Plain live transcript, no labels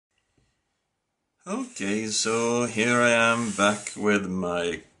Okay, so here I am back with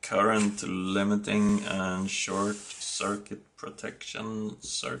my current limiting and short circuit protection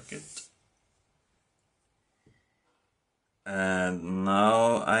circuit. And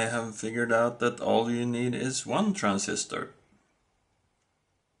now I have figured out that all you need is one transistor.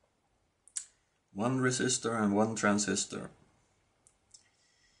 One resistor and one transistor.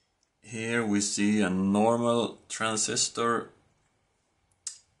 Here we see a normal transistor.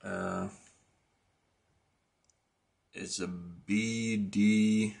 It's a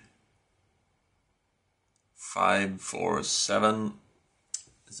BD547.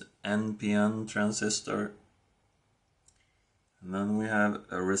 It's an NPN transistor. And then we have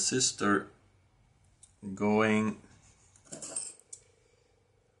a resistor going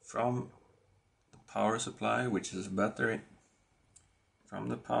from the power supply, which is a battery, from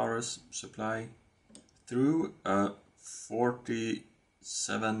the power supply through a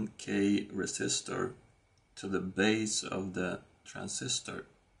 47K resistor to the base of the transistor.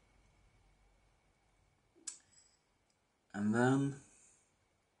 And then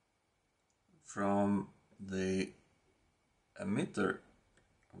from the emitter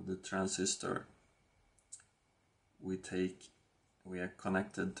of the transistor we are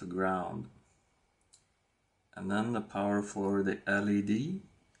connected to ground, and then the power for the LED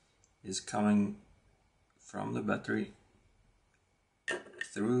is coming from the battery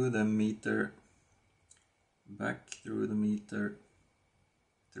through the meter, back through the meter,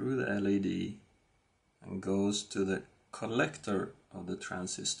 through the LED, and goes to the collector of the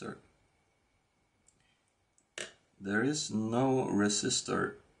transistor. There is no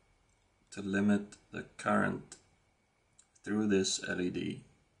resistor to limit the current through this LED.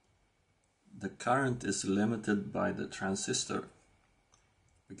 The current is limited by the transistor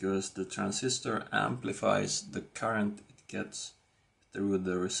because the transistor amplifies the current it gets through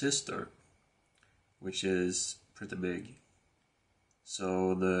the resistor, which is pretty big.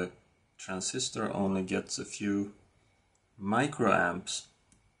 So the transistor only gets a few microamps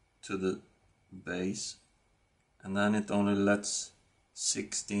to the base, and then it only lets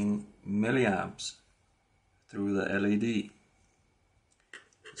 16 milliamps through the LED.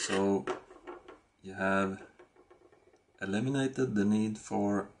 So you have eliminated the need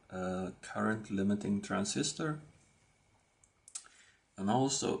for a current limiting transistor, and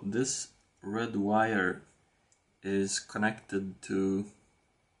also this red wire is connected to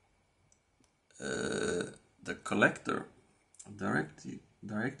the collector, directly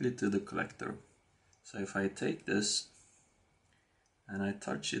to the collector. So if I take this and I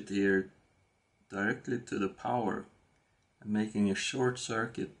touch it here directly to the power, I'm making a short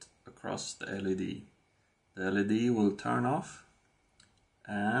circuit across the LED. The LED will turn off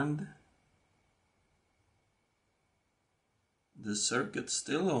and the circuit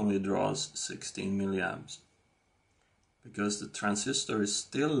still only draws 16 milliamps because the transistor is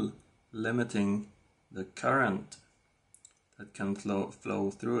still limiting the current that can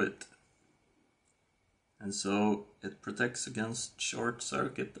flow through it. And so it protects against short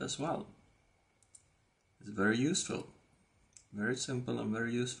circuit as well. It's very useful, very simple and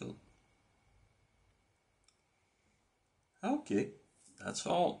very useful. Okay, that's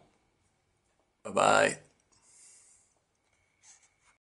all. Bye-bye.